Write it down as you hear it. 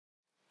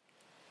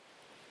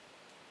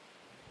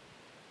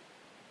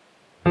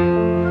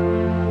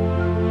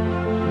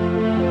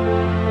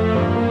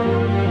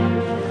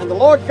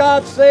Lord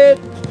God said,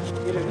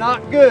 it is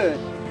not good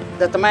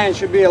that the man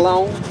should be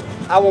alone.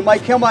 I will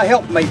make him a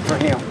helpmate for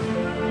him.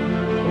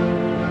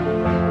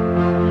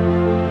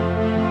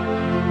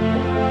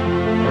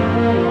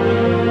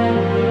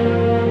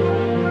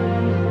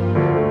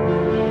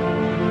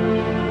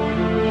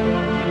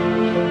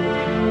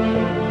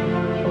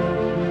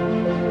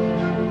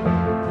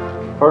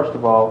 First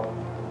of all,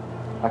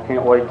 I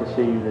can't wait to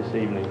see you this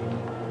evening.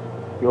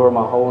 You are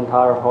my whole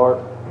entire heart.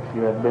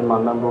 You have been my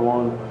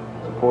 #1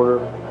 supporter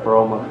for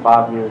almost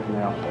 5 years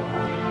now.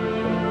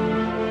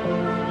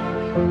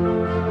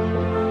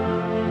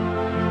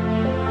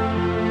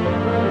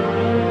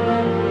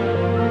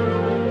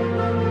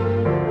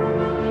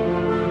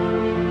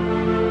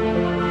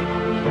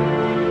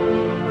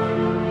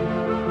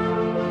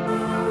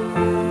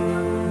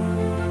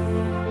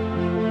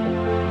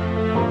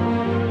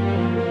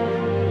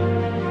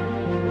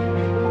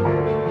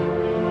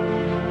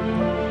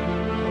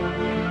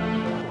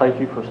 Thank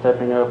you for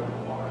stepping up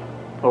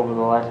over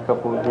the last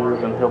couple of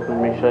years and helping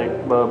me shape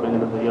Bub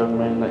into the young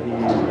man that he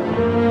is.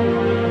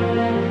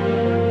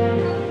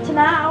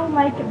 Tonight I will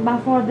make by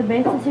far the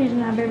best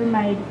decision I've ever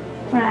made.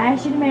 When I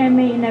asked you to marry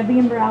me in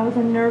November, I was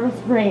a nervous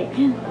wreck.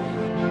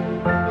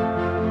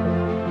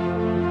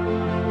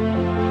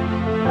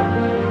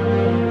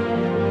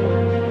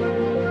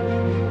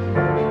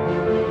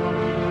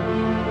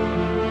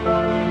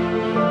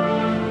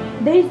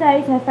 These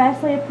days have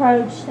fastly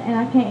approached, and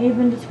I can't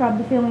even describe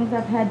the feelings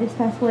I've had this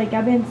past week.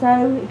 I've been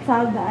so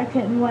excited that I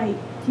couldn't wait.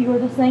 You are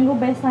the single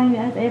best thing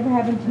that has ever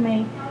happened to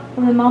me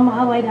from the moment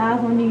I laid eyes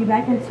on you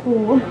back in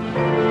school.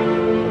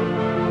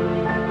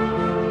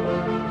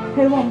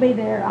 Who won't be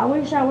there? I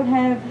wish I would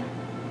have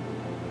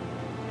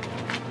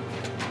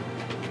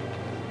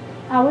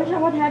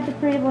the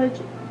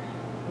privilege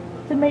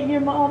to meet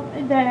your mom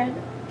and dad.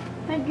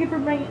 Thank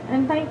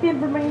them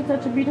for being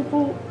such a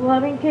beautiful,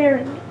 loving,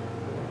 caring,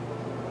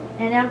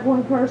 and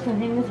outgoing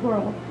person in this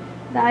world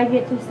that I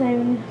get to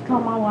soon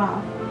call my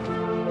wife.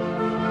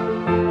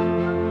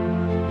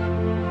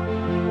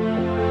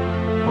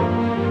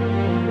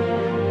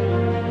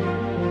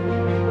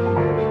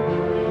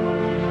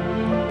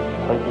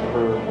 Thank you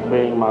for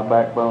being my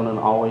backbone and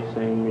always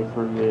seeing me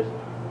through this.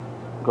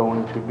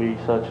 Going to be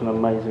such an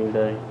amazing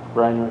day.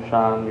 Rain or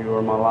shine, you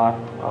are my life.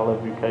 I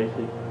love you,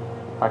 Casey.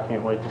 I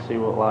can't wait to see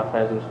what life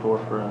has in store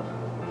for us.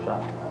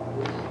 Shine.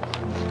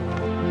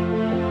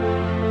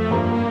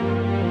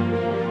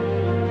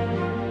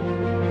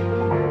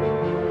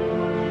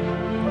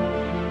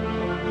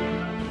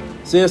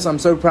 Sis, I'm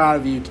so proud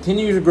of you.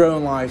 Continue to grow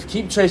in life.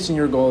 Keep chasing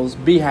your goals.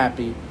 Be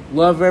happy.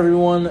 Love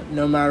everyone,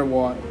 no matter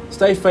what.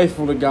 Stay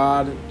faithful to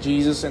God,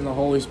 Jesus, and the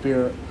Holy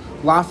Spirit.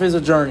 Life is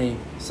a journey.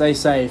 Stay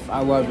safe.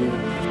 I love you.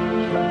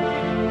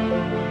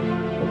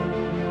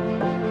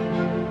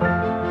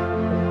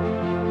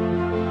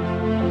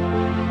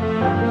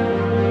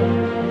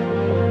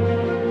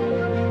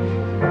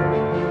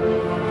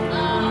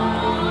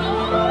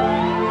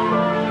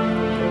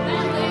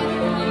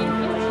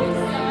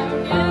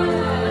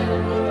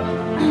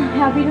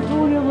 How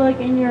beautiful you look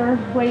in your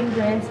wedding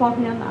dress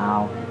walking down the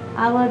aisle.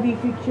 I love you,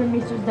 future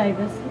Mrs.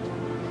 Davis.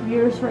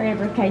 Yours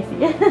forever, Casey.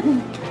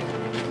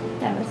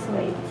 That was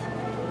sweet.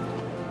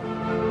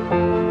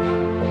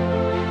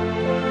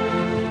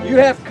 You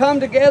have come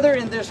together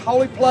in this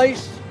holy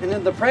place and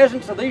in the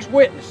presence of these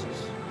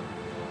witnesses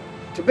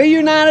to be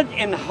united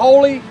in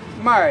holy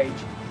marriage,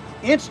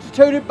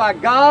 instituted by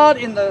God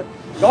in the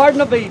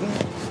Garden of Eden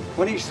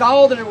when He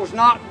saw that it was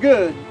not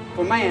good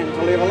for man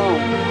to live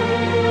alone.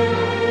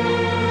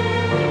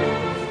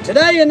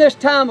 Today, in this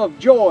time of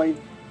joy,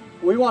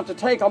 we want to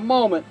take a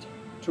moment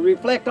to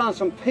reflect on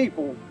some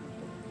people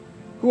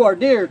who are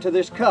dear to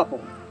this couple.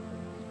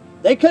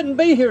 They couldn't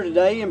be here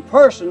today in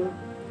person,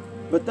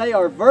 but they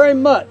are very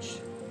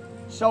much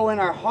so in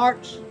our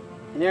hearts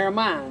and in our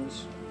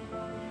minds.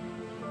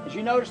 As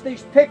you notice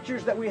these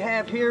pictures that we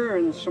have here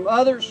and some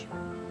others,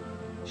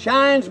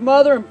 Cheyenne's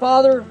mother and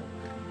father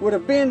would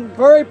have been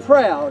very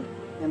proud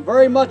and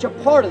very much a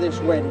part of this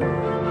wedding.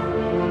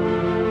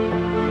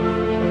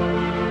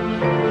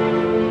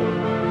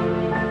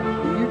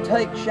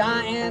 Take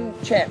Cheyenne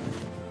Chapman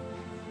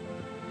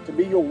to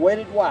be your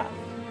wedded wife,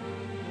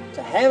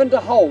 to have and to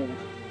hold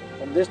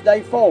from this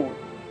day forward,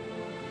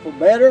 for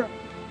better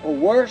or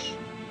worse,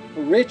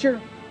 for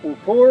richer or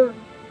poorer,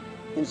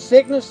 in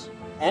sickness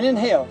and in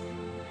health,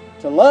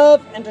 to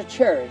love and to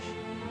cherish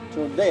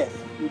till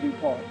death you do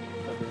part.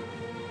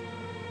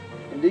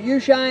 And do you,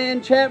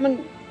 Cheyenne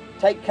Chapman,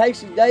 take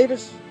Casey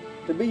Davis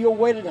to be your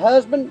wedded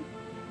husband,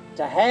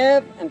 to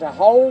have and to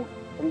hold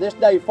from this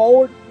day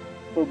forward,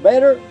 for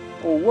better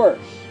or worse,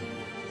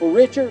 for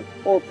richer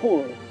or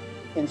poorer,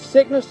 in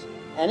sickness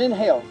and in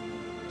health,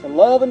 to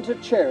love and to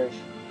cherish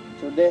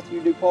till death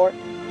you do part?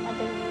 I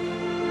do.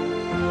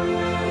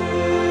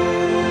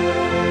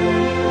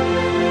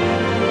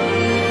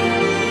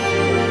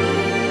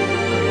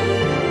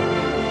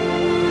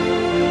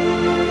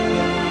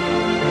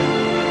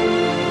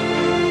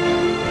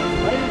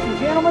 Ladies and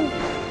gentlemen,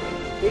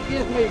 it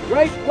gives me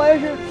great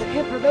pleasure to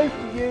introduce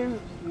to you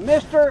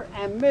Mr.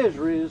 and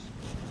Mrs.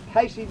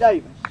 Casey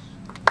Davis.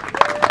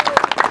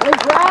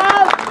 Please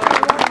rise.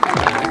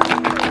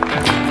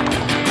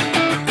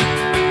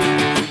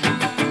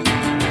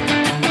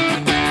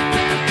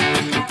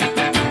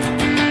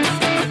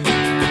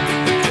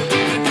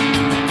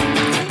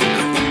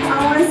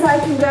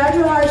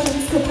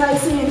 Congratulations to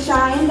Casey and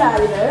Cheyenne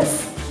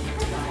Davis.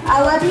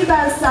 I love you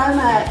both so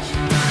much.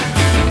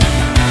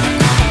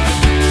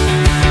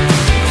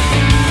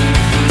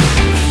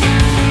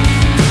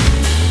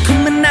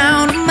 Coming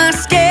out of my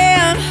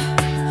skin.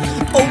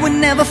 Oh, it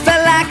never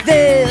felt like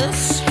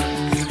this.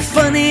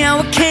 Funny how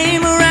it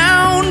came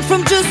around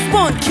from just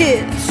one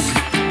kiss.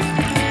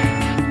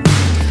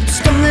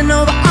 Stumbling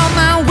over all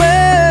my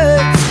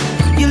words.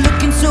 You're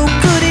looking so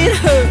good it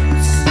hurts.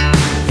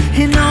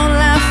 And all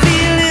I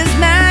feel is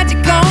magic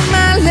on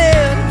my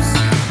lips.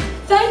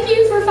 Thank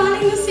you for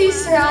finding the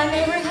sister I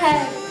never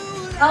had.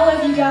 I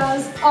love you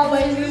guys.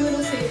 Always your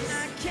little sis.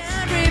 I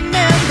can't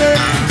remember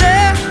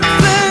the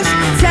first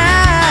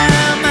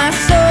time I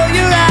saw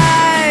your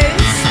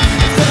eyes.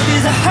 Love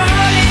is a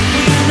heartache,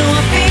 you know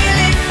I feel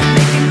it.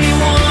 Making me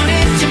want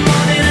it, you're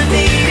more than I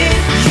need it.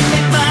 You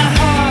make my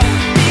heart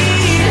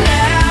beat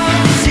loud.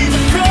 This is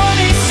a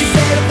promise, you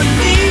better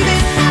believe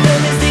it.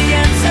 Love is the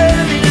answer,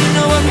 and you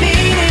know I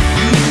mean it.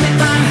 You make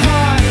my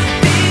heart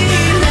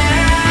beat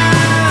loud.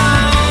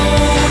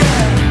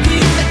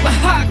 You make my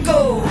heart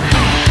go.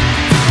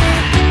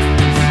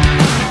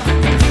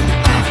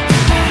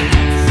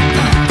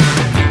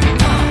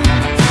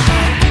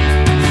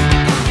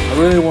 I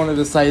really wanted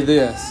to say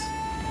this.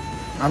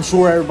 I'm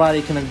sure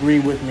everybody can agree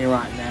with me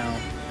right now.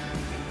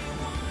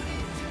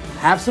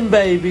 Have some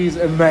babies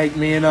and make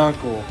me an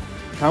uncle.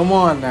 Come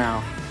on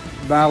now.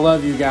 But I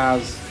love you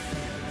guys.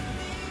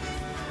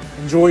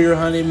 Enjoy your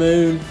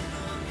honeymoon.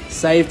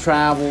 Safe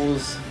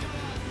travels.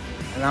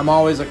 And I'm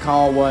always a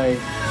call away.